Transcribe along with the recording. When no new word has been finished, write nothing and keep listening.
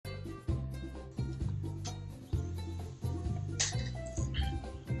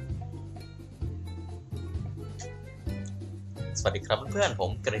สวัสดีครับเพื่อนๆผ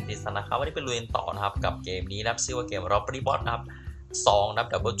มกฤติสนะครับวันนี้เป็นลุยกันต่อนะครับกับเกมนี้นะครับชื่อว่าเกม Robbery นะครับ2นะครับ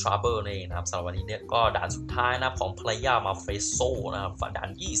Double Trouble นั่นเองนะครับสำหรับวันนี้เนี่ยก็ด่านสุดท้ายนะครับของ Playa Mafioso นะครับด่าน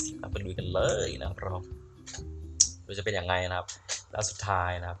20นะไปลุยกันเลยนะครับเราจะเป็นยังไงนะครับด่านสุดท้าย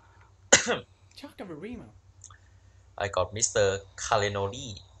นะครับ I got Mr. Calenori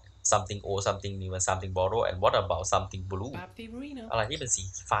something old something new and something borrow and what about something blue อะไรที่เป็นสี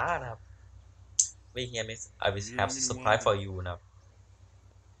ฟ้านะครับ We here miss I will have surprise for you นะครับ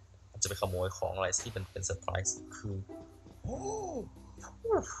จะไปขโมยของอะไรที่เป็นเซอร์ไพรส์คือ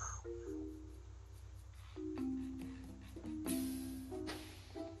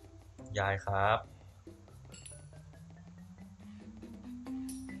ยายครับ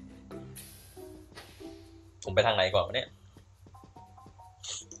ผมไปทางไหนก่อนวะเนี่ย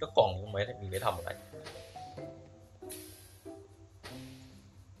ก็กล่องนี้ไม่ได้มีไว้ทำอะไร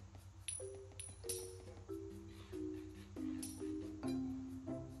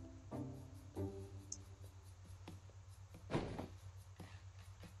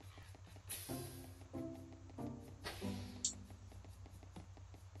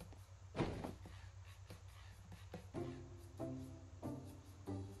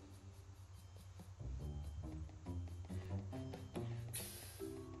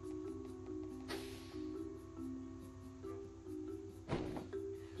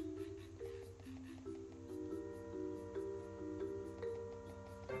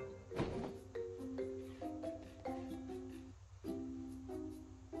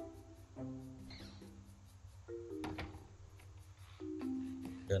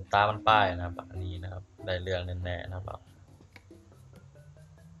เดินตามมันป้ายนะครับอันนี้นะครับได้เรื่องแน่ๆนะครับ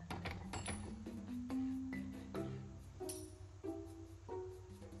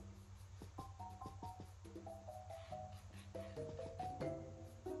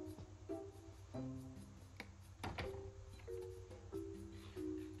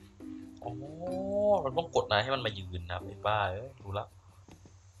โอ้เราต้องกดนะให้มันมายืนนะครับไอ้บ้ารู้ละ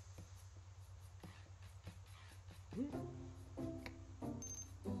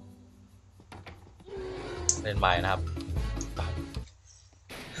เล่นใหม่นะครับ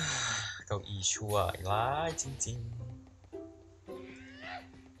เก้าอี้ชั่วร้ายจริง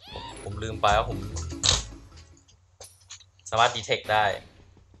ๆผมลืมไปว่าผมสามารถดีเทคได้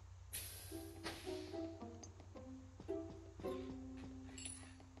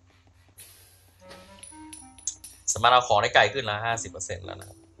สามารถเอาของได้ไกลขึ้นละ50%แล้วนะ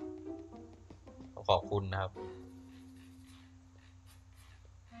ครับขอบคุณนะครับ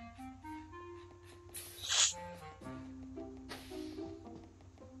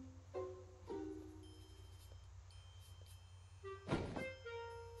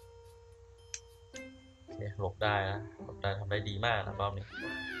หลบได้นะหลบได้ทำได้ดีมากนะรอบนี้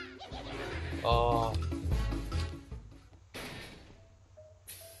ก็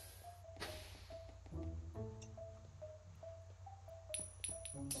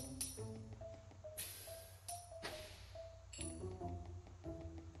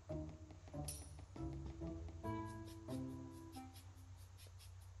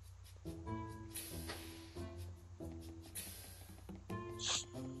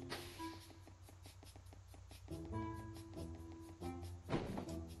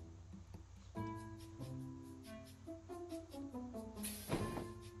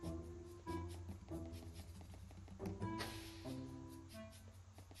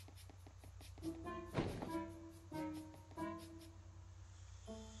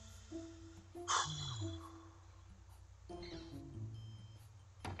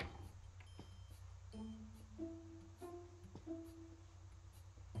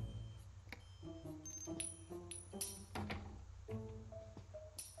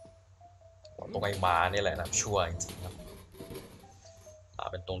ตรงไอ้หมานี่แหละนะชั่วจริงๆครับ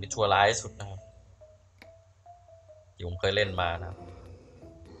เป็นตรงที่ชั่วร้ายสุดนะครับที่ผมเคยเล่นมานะครับ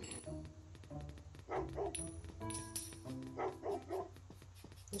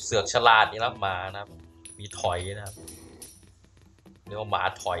เสือกฉลาดนี่รับหมานะครับมีถอยนะครับเรียกว่าหมา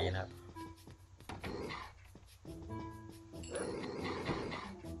ถอยนะครับ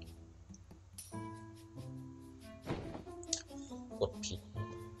กดผิด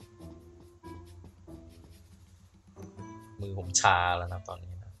มือผมชาแล้วนะตอน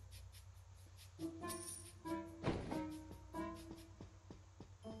นี้นะ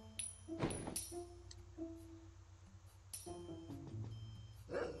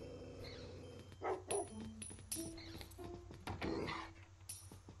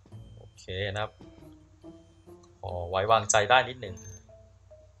โอเคนะครับขอไว้วางใจได้นิดหนึ่ง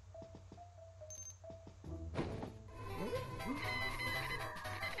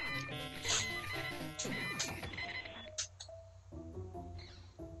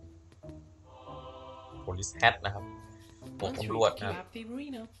police hat นะครับหมวกตำรวจนะครับ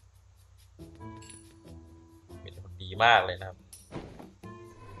เป็นคนดีมากเลยนะครับ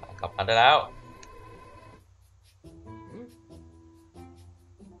กลับมาได้แล้ว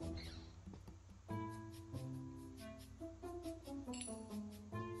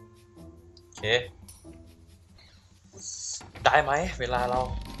โอเคได้ไหมเวลาเรา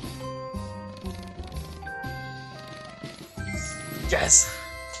yes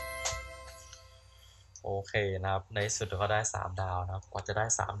โอเคนะครับในสุดก็ได้3 ดาวนะครับกว่าจะได้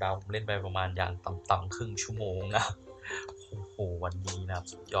3 ดาวผมเล่นไปประมาณอย่างต่ำๆครึ่งชั่วโมงนะครับโอ้โหวันนี้นะครับ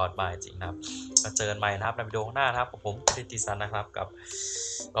สุดยอดมากจริงนะครับมาเจอกันใหม่นะครับในวิดีโอหน้านะครับผมคริติซันนะครับกับ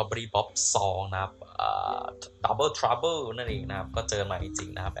Robbery Bob 2นะครับDouble Trouble นั่นเองนะครับก็เจอใหม่จริง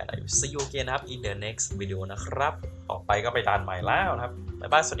นะครับ and I will see you again นะครับ in the next video นะครับต่อไปก็ไปด่านใหม่แล้วนะครับบ๊า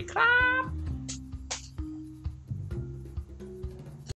ยบายสวัสดีครับ